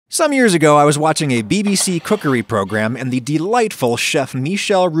Some years ago, I was watching a BBC cookery program, and the delightful chef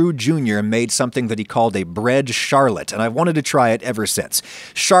Michel Roux Jr. made something that he called a bread charlotte, and I've wanted to try it ever since.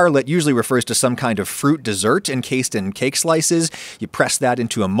 Charlotte usually refers to some kind of fruit dessert encased in cake slices. You press that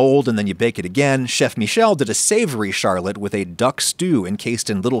into a mold, and then you bake it again. Chef Michel did a savory charlotte with a duck stew encased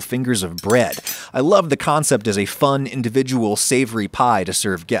in little fingers of bread. I love the concept as a fun, individual savory pie to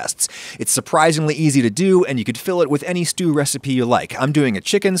serve guests. It's surprisingly easy to do, and you could fill it with any stew recipe you like. I'm doing a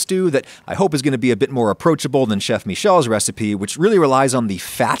chicken stew that I hope is going to be a bit more approachable than Chef Michel's recipe, which really relies on the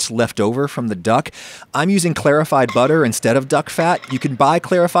fat left over from the duck. I'm using clarified butter instead of duck fat. You can buy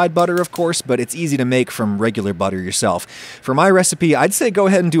clarified butter, of course, but it's easy to make from regular butter yourself. For my recipe, I'd say go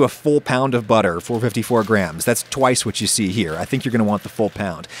ahead and do a full pound of butter, 454 grams. That's twice what you see here. I think you're going to want the full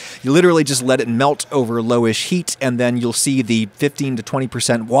pound. You literally just let it melt over lowish heat, and then you'll see the 15 to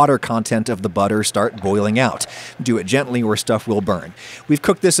 20% water content of the butter start boiling out. Do it gently or stuff will burn. We've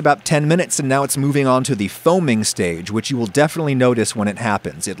cooked this about 10 minutes, and now it's moving on to the foaming stage, which you will definitely notice when it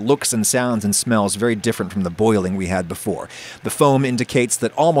happens. It looks and sounds and smells very different from the boiling we had before. The foam indicates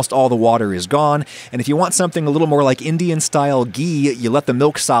that almost all the water is gone, and if you want something a little more like Indian-style ghee, you let the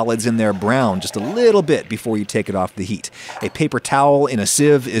milk solids in there brown just a little bit before you take it off the heat. A paper towel in a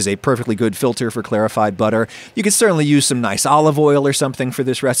sieve is a perfectly good filter for clarified butter. You could certainly use some nice olive oil or something for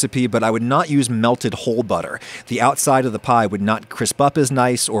this recipe, but I would not use melted whole butter. The outside of the pie would not crisp up as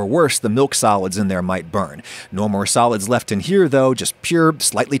nice, or worse, the milk solids in there might burn. No more solids left in here though, just pure,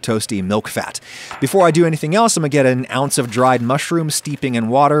 slightly toasty milk fat. Before I do anything else, I'm going to get an ounce of dried mushrooms steeping in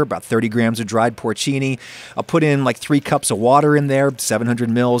water, about 30 grams of dried porcini. I'll put in like 3 cups of water in there, 700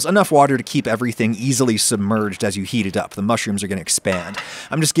 mils, enough water to keep everything easily submerged as you heat it up. The mushrooms are going to expand.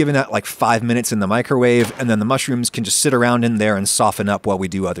 I'm just giving that like 5 minutes in the microwave, and then the mushrooms can just sit around in there and soften up while we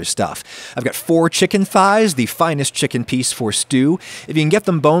do other stuff. I've got 4 chicken thighs, the finest chicken piece for stew. If you can get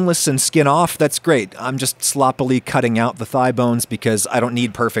them boneless and skin off, that's great. I'm just sloppily cutting out the thigh bones because I don't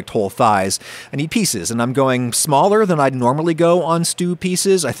need perfect whole thighs. I need pieces, and I'm going smaller than I'd normally go on stew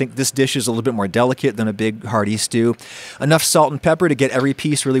pieces. I think this dish is a little bit more delicate than a big hearty stew. Enough salt and pepper to get every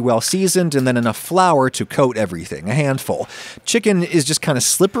piece really well seasoned, and then enough flour to coat everything, a handful. Chicken is just kind of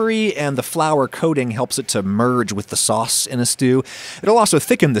slippery, and the flour coating helps it to merge with the sauce in a stew. It'll also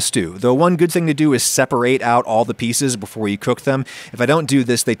thicken the stew, though one good thing to do is separate out all the pieces before you cook them. If I don't do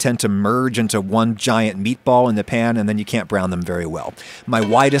this, they tend to merge into one giant meatball in the pan, and then you can't brown them very well. My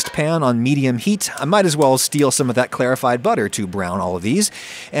widest pan on medium heat, I might as well steal some of that clarified butter to brown all of these.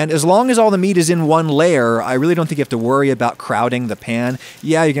 And as long as all the meat is in one layer, I really don't think you have to worry about crowding the pan.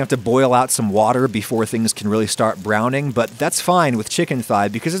 Yeah, you're going to have to boil out some water before things can really start browning, but that's fine with chicken thigh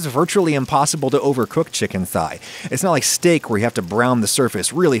because it's virtually impossible to overcook chicken thigh. It's not like steak where you have to brown the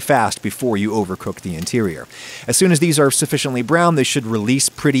surface really fast before you overcook the interior. As soon as these are sufficiently brown, they should release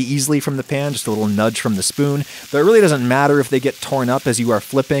pretty easily from the pan, just a little nudge from the spoon. Though it really doesn't matter if they get torn up as you are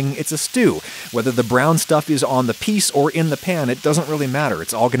flipping. It's a stew. Whether the brown stuff is on the piece or in the pan, it doesn't really matter.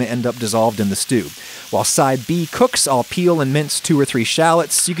 It's all going to end up dissolved in the stew. While side B cooks, I'll peel and mince 2 or 3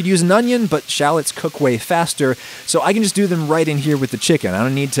 shallots. You could use an onion, but shallots cook way faster, so I can just do them right in here with the chicken. I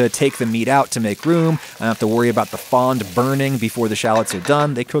don't need to take the meat out to make room. I don't have to worry about the fond burning before the shallots are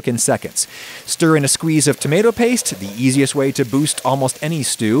done. They cook in seconds. Stir in a squeeze of tomato paste, the easiest way to boost almost any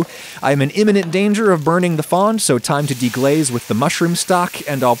stew. I'm in imminent danger of burning the fond, so time to deglaze with the mushroom stock,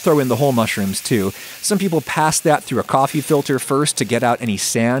 and I'll throw in the whole mushrooms too. Some people pass that through a coffee filter first to get out any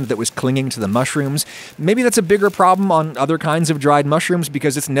sand that was clinging to the mushrooms. Maybe that's a bigger problem on other kinds of dried mushrooms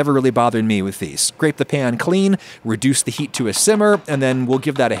because it's never really bothered me with these. Scrape the pan clean, reduce the heat to a simmer, and then we'll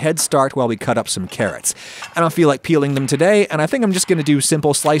give that a head start while we cut up some carrots. I don't feel like peeling them today, and I think I'm just going to do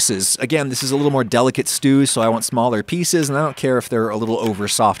simple slices. Again, this is a little more delicate stew, so I want smaller pieces, and I don't care if they're a little over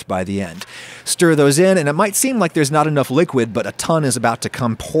soft by the end. Stir those in, and it might seem like there's not enough liquid, but a ton is about to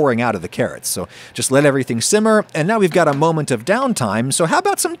come pouring out of the carrots. So just let everything simmer, and now we've got a moment of downtime, so how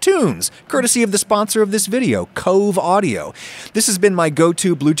about some tunes? Courtesy of the sponsor of this video, Cove Audio. This has been my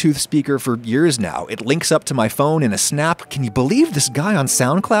go-to Bluetooth speaker for years now. It links up to my phone in a snap. Can you believe this guy on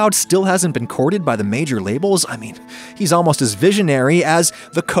SoundCloud still hasn't been courted by the major labels? I mean, he's almost as visionary as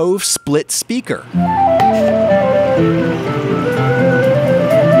the Cove split speaker.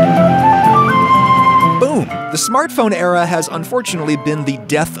 The smartphone era has unfortunately been the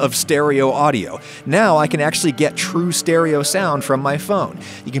death of stereo audio. Now I can actually get true stereo sound from my phone.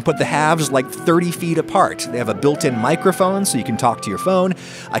 You can put the halves like 30 feet apart. They have a built-in microphone so you can talk to your phone.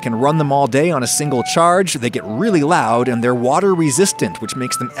 I can run them all day on a single charge. They get really loud and they're water resistant, which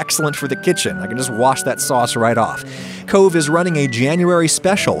makes them excellent for the kitchen. I can just wash that sauce right off. Cove is running a January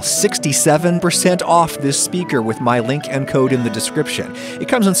special, 67% off this speaker with my link and code in the description. It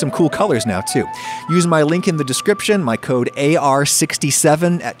comes in some cool colors now too. Use my link in the description, my code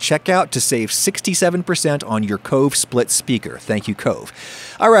AR67 at checkout to save 67% on your Cove split speaker. Thank you, Cove.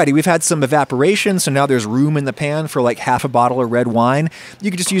 Alrighty, we've had some evaporation, so now there's room in the pan for like half a bottle of red wine.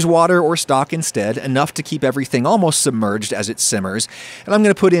 You could just use water or stock instead, enough to keep everything almost submerged as it simmers. And I'm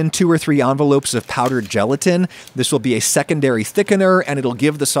going to put in 2 or 3 envelopes of powdered gelatin. This will be a secondary thickener, and it'll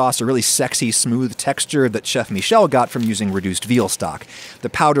give the sauce a really sexy, smooth texture that Chef Michel got from using reduced veal stock. The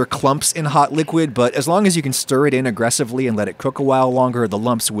powder clumps in hot liquid, but as long as you can stir it in aggressively and let it cook a while longer, the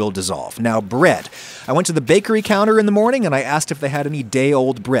lumps will dissolve. Now, bread. I went to the bakery counter in the morning and I asked if they had any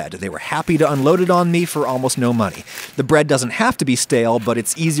day-old bread. They were happy to unload it on me for almost no money. The bread doesn't have to be stale, but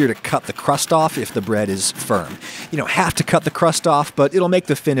it's easier to cut the crust off if the bread is firm. You don't have to cut the crust off, but it'll make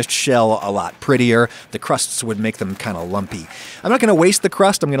the finished shell a lot prettier. The crusts would make them kind of lumpy. I'm not going to waste the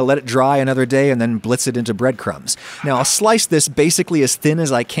crust. I'm going to let it dry another day and then blitz it into breadcrumbs. Now, I'll slice this basically as thin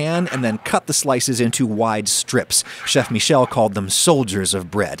as I can and then cut the slices into wide strips. Chef Michel called them soldiers of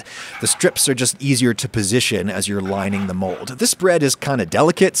bread. The strips are just easier to position as you're lining the mold. This bread is kind of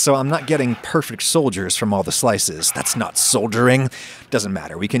delicate, so I'm not getting perfect soldiers from all the slices. That's not soldering. Doesn't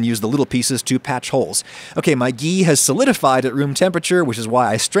matter. We can use the little pieces to patch holes. Okay, my ghee has solidified at room temperature, which is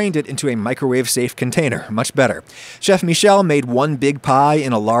why I strained it into a microwave-safe container. Much better. Chef Michel made one big pie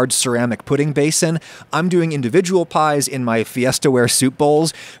in a large ceramic pudding basin. I'm doing individual pies in my Fiestaware soup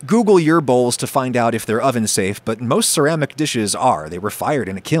bowls. Google your bowls to find out if they're oven-safe, but most ceramic dishes are. They were fired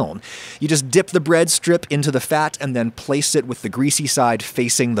in a kiln. You just dip the bread strip into the fat and then place it with the greasy side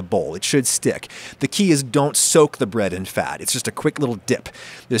facing the bowl. It should stick. The key is don't soak the bread in fat. It's just a quick little dip.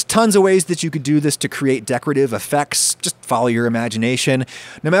 There's tons of ways that you could do this to create decorative effects. Just follow your imagination.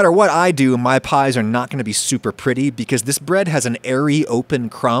 No matter what I do, my pies are not going to be super pretty because this bread has an airy open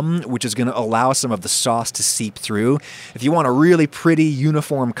crumb, which is going to allow some of the sauce to seep through. If you want a really pretty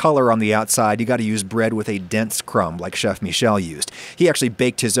uniform color on the outside, you got to use bread with a dense crumb like Chef Michel used. He actually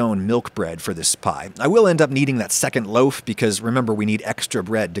baked his own milk bread for this pie. I will end up needing that second loaf because remember we need extra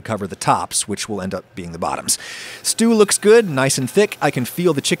bread to cover the tops, which will end up being the bottoms. Stew looks good, nice and thick. I can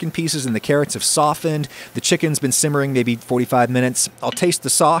feel the chicken pieces and the carrots have softened. The chicken's been simmering maybe 45 minutes. I'll taste the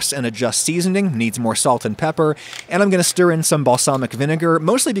sauce and adjust seasoning. Needs more salt and pepper. And I'm going to stir in some balsamic vinegar,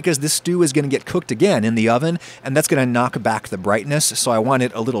 mostly because this stew is going to get cooked again in the oven, and that's going to knock back the brightness, so I want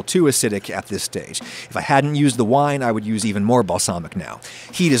it a little too acidic at this stage. If I hadn't used the wine, I would use even more balsamic now.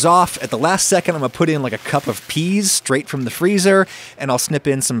 Heat is off. At the last second, I'm going to put in like a cup of peas straight from the freezer, and I'll snip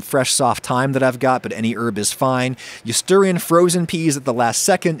in some fresh soft thyme that I've got, but any herb is fine. You stir in frozen peas at the last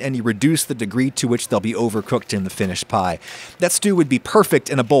second, and you reduce the degree to which they'll be overcooked in the finished pie. That stew would be perfect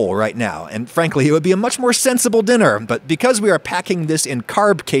in a bowl right now, and frankly, it would be a much more sensible dinner, but because we are packing this in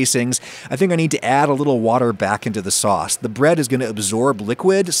carb casings, I think I need to add a little water back into the sauce. The bread is going to absorb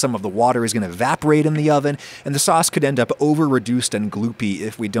liquid, some of the water is going to evaporate in the oven, and the sauce could end up over-reduced and gloopy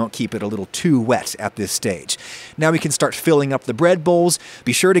if we don't keep it a little too wet at this stage. Now we can start filling up the bread bowls.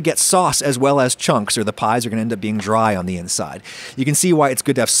 Be sure to get sauce as well as chunks, or the pies are going to end up being dry on the inside. You can see why it's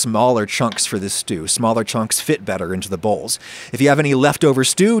good to have smaller chunks for this stew. Smaller chunks fit better into the bowls. If you have any leftover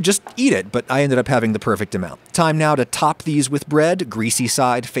stew, just eat it, but I ended up having the perfect amount. Time now to top these with bread, greasy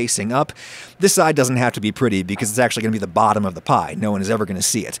side facing up. This side doesn't have to be pretty because it's actually going to be the bottom of the pie. No one is ever going to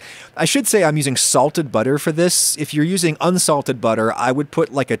see it. I should say I'm using salted butter for this. If you're using unsalted butter, I would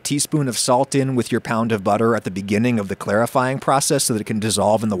put like a teaspoon of salt in with your pound of butter at the beginning of the clarifying process so that it can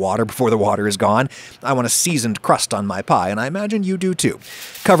dissolve in the water before the water is gone. I want a seasoned crust on my pie, and I imagine you do too.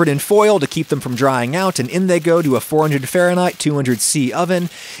 Covered in foil to keep them from drying out, and in they go to a 400 Fahrenheit, 200 C oven.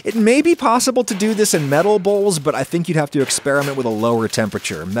 It may be possible to do this in metal bowls, but I think you'd have to experiment with a lower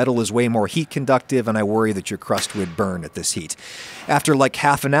temperature. Metal is way more heat conductive, and I worry that your crust would burn at this heat. After like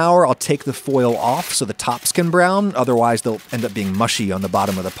half an hour, I'll take the foil off so the tops can brown, otherwise they'll end up being mushy on the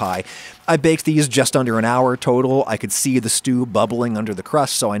bottom of the pie. I baked these just under an hour total. I could see the stew bubbling under the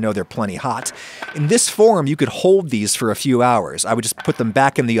crust, so I know they're plenty hot. In this form, you could hold these for a few hours. I would just put them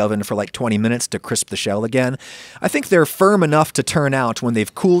back in the oven for like 20 minutes to crisp the shell again. I think they're firm enough to turn out when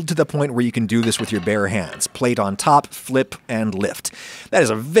they've cooled to the point where you can do this with your bare hands. Plate on top, flip, and lift. That is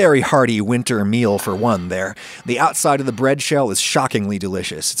a very hearty winter meal for one there. The outside of the bread shell is shockingly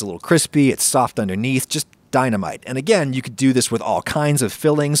delicious. It's a little crispy, it's soft underneath, just dynamite. And again, you could do this with all kinds of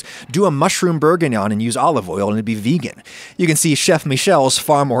fillings. Do a mushroom bourguignon and use olive oil, and it'd be vegan. You can see Chef Michel's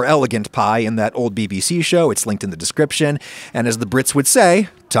far more elegant pie in that old BBC show. It's linked in the description. And as the Brits would say,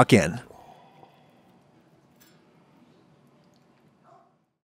 tuck in.